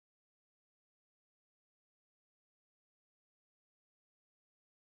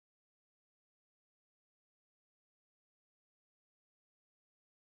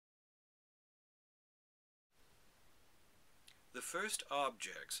the first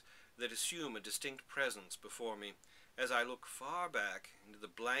objects that assume a distinct presence before me, as I look far back into the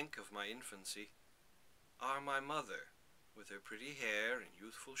blank of my infancy, are my mother, with her pretty hair and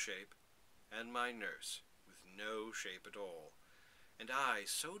youthful shape, and my nurse, with no shape at all, and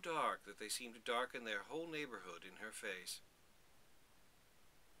eyes so dark that they seem to darken their whole neighborhood in her face.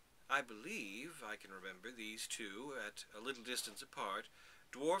 I believe I can remember these two at a little distance apart,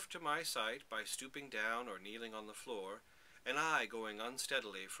 dwarfed to my sight by stooping down or kneeling on the floor, and I going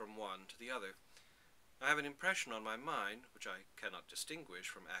unsteadily from one to the other. I have an impression on my mind, which I cannot distinguish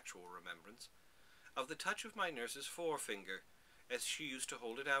from actual remembrance, of the touch of my nurse's forefinger, as she used to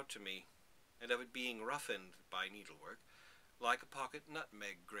hold it out to me, and of it being roughened by needlework, like a pocket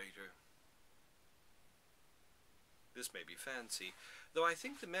nutmeg grater. This may be fancy, though I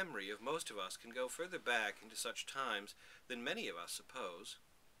think the memory of most of us can go further back into such times than many of us suppose,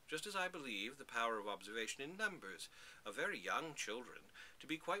 just as I believe the power of observation in numbers of very young children to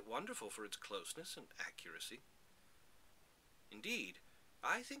be quite wonderful for its closeness and accuracy. Indeed,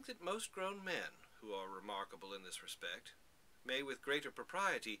 I think that most grown men, who are remarkable in this respect, may with greater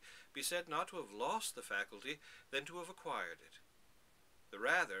propriety be said not to have lost the faculty than to have acquired it. The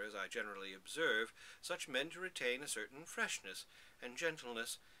rather, as I generally observe, such men to retain a certain freshness and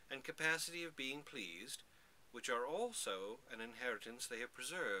gentleness and capacity of being pleased, which are also an inheritance they have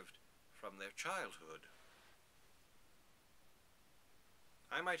preserved from their childhood.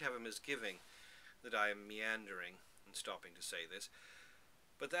 I might have a misgiving that I am meandering in stopping to say this,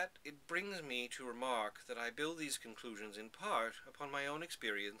 but that it brings me to remark that I build these conclusions in part upon my own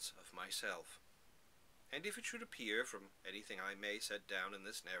experience of myself. And if it should appear from anything I may set down in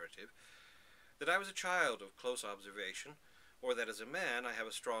this narrative, that I was a child of close observation, or that as a man I have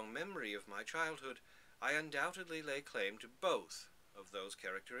a strong memory of my childhood, I undoubtedly lay claim to both of those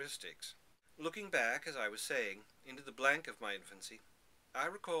characteristics. Looking back, as I was saying, into the blank of my infancy, I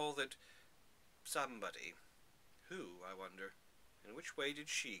recall that somebody, who, I wonder, and which way did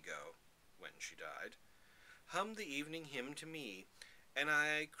she go, when she died, hummed the evening hymn to me, and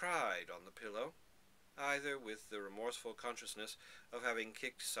I cried on the pillow, either with the remorseful consciousness of having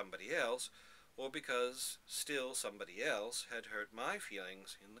kicked somebody else, or because still somebody else had hurt my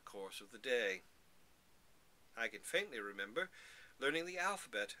feelings in the course of the day. I can faintly remember learning the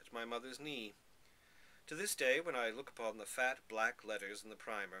alphabet at my mother's knee. To this day, when I look upon the fat black letters in the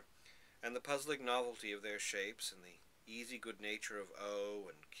primer, and the puzzling novelty of their shapes, and the easy good nature of O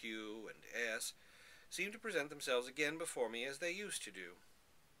and Q and S, seem to present themselves again before me as they used to do.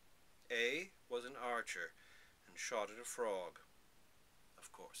 A was an archer, and shot at a frog.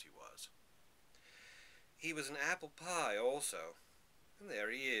 Of course he was. He was an apple pie also, and there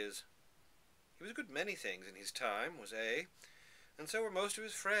he is. He was a good many things in his time, was A, and so were most of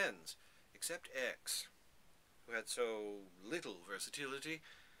his friends, except X, who had so little versatility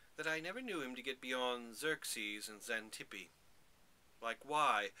that I never knew him to get beyond Xerxes and Xantippe, like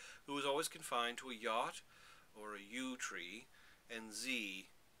Y, who was always confined to a yacht or a yew tree, and Z,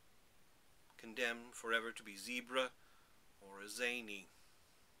 condemned forever to be zebra or a zany.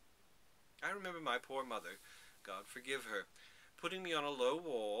 I remember my poor mother, God forgive her, putting me on a low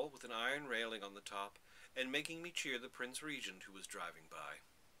wall with an iron railing on the top, and making me cheer the Prince Regent who was driving by.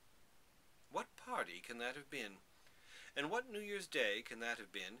 What party can that have been? And what New Year's Day can that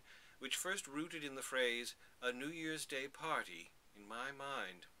have been which first rooted in the phrase, "a New Year's Day party," in my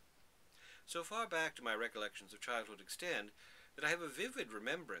mind? So far back do my recollections of childhood extend, that I have a vivid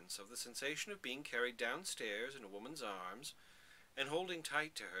remembrance of the sensation of being carried downstairs in a woman's arms, and holding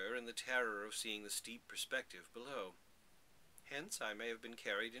tight to her in the terror of seeing the steep perspective below. Hence I may have been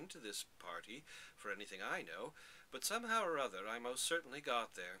carried into this party, for anything I know, but somehow or other I most certainly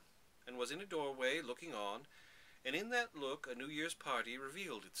got there, and was in a doorway looking on, and in that look a New Year's party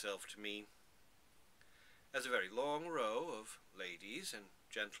revealed itself to me, as a very long row of ladies and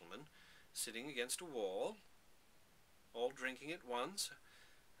gentlemen sitting against a wall, all drinking at once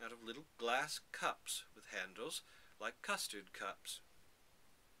out of little glass cups with handles like custard cups.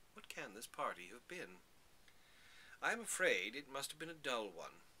 What can this party have been? I am afraid it must have been a dull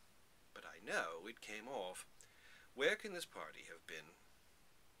one, but I know it came off. Where can this party have been?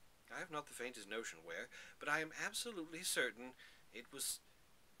 I have not the faintest notion where, but I am absolutely certain it was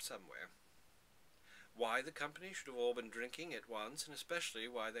somewhere. Why the company should have all been drinking at once, and especially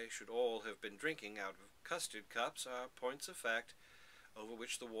why they should all have been drinking out of custard cups, are points of fact over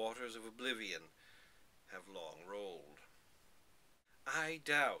which the waters of oblivion have long rolled. I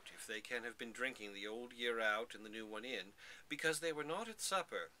doubt if they can have been drinking the old year out and the new one in, because they were not at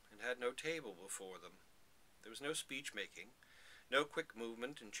supper and had no table before them. There was no speech-making, no quick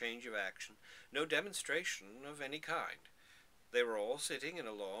movement and change of action, no demonstration of any kind. They were all sitting in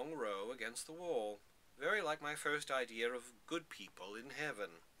a long row against the wall, very like my first idea of good people in heaven,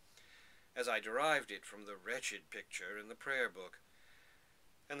 as I derived it from the wretched picture in the prayer book.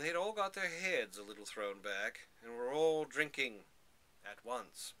 And they had all got their heads a little thrown back, and were all drinking at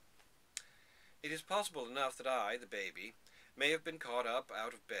once. It is possible enough that I, the baby, may have been caught up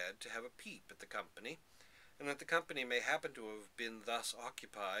out of bed to have a peep at the company, and that the company may happen to have been thus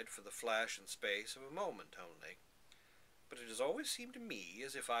occupied for the flash and space of a moment only. But it has always seemed to me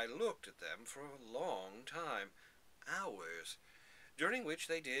as if I looked at them for a long time, hours, during which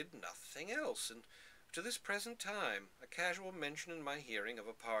they did nothing else, and to this present time a casual mention in my hearing of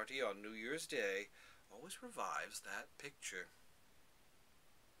a party on New Year's Day always revives that picture.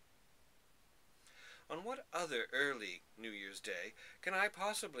 On what other early New Year's Day can I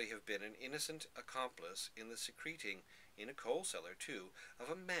possibly have been an innocent accomplice in the secreting, in a coal cellar too, of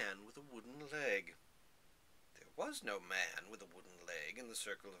a man with a wooden leg? There was no man with a wooden leg in the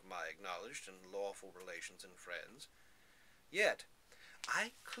circle of my acknowledged and lawful relations and friends. Yet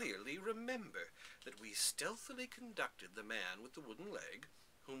I clearly remember that we stealthily conducted the man with the wooden leg,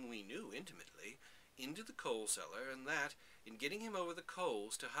 whom we knew intimately, into the coal cellar, and that, in getting him over the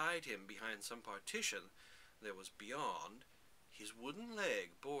coals to hide him behind some partition there was beyond, his wooden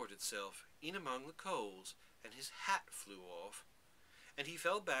leg bored itself in among the coals, and his hat flew off, and he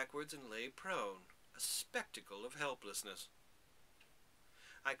fell backwards and lay prone, a spectacle of helplessness.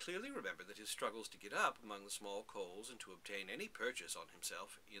 I clearly remember that his struggles to get up among the small coals and to obtain any purchase on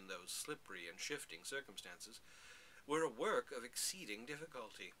himself in those slippery and shifting circumstances were a work of exceeding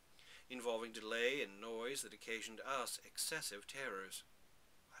difficulty, involving delay and noise that occasioned us excessive terrors.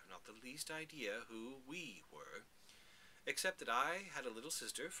 I have not the least idea who we were, except that I had a little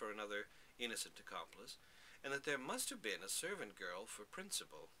sister for another innocent accomplice, and that there must have been a servant girl for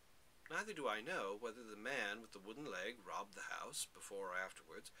principal. Neither do I know whether the man with the wooden leg robbed the house, before or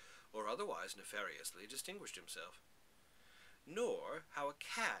afterwards, or otherwise nefariously distinguished himself, nor how a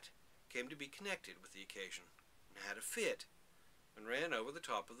cat came to be connected with the occasion, and had a fit, and ran over the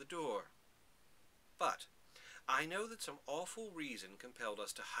top of the door. But I know that some awful reason compelled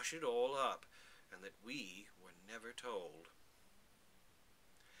us to hush it all up, and that we were never told.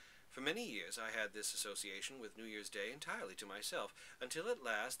 For many years I had this association with New Year's Day entirely to myself, until at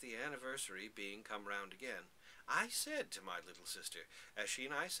last, the anniversary being come round again, I said to my little sister, as she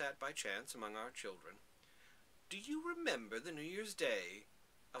and I sat by chance among our children, "Do you remember the New Year's Day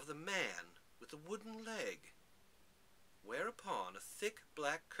of the man with the wooden leg?" Whereupon a thick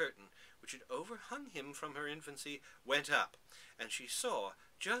black curtain, which had overhung him from her infancy, went up, and she saw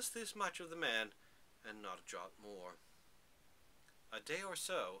just this much of the man, and not a jot more. A day or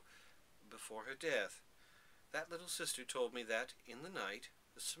so before her death, that little sister told me that, in the night,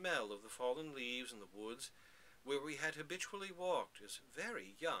 the smell of the fallen leaves in the woods, where we had habitually walked as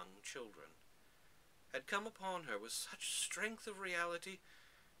very young children, had come upon her with such strength of reality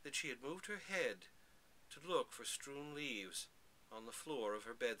that she had moved her head to look for strewn leaves on the floor of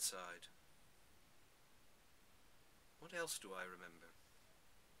her bedside. What else do I remember?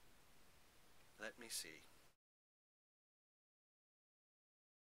 Let me see.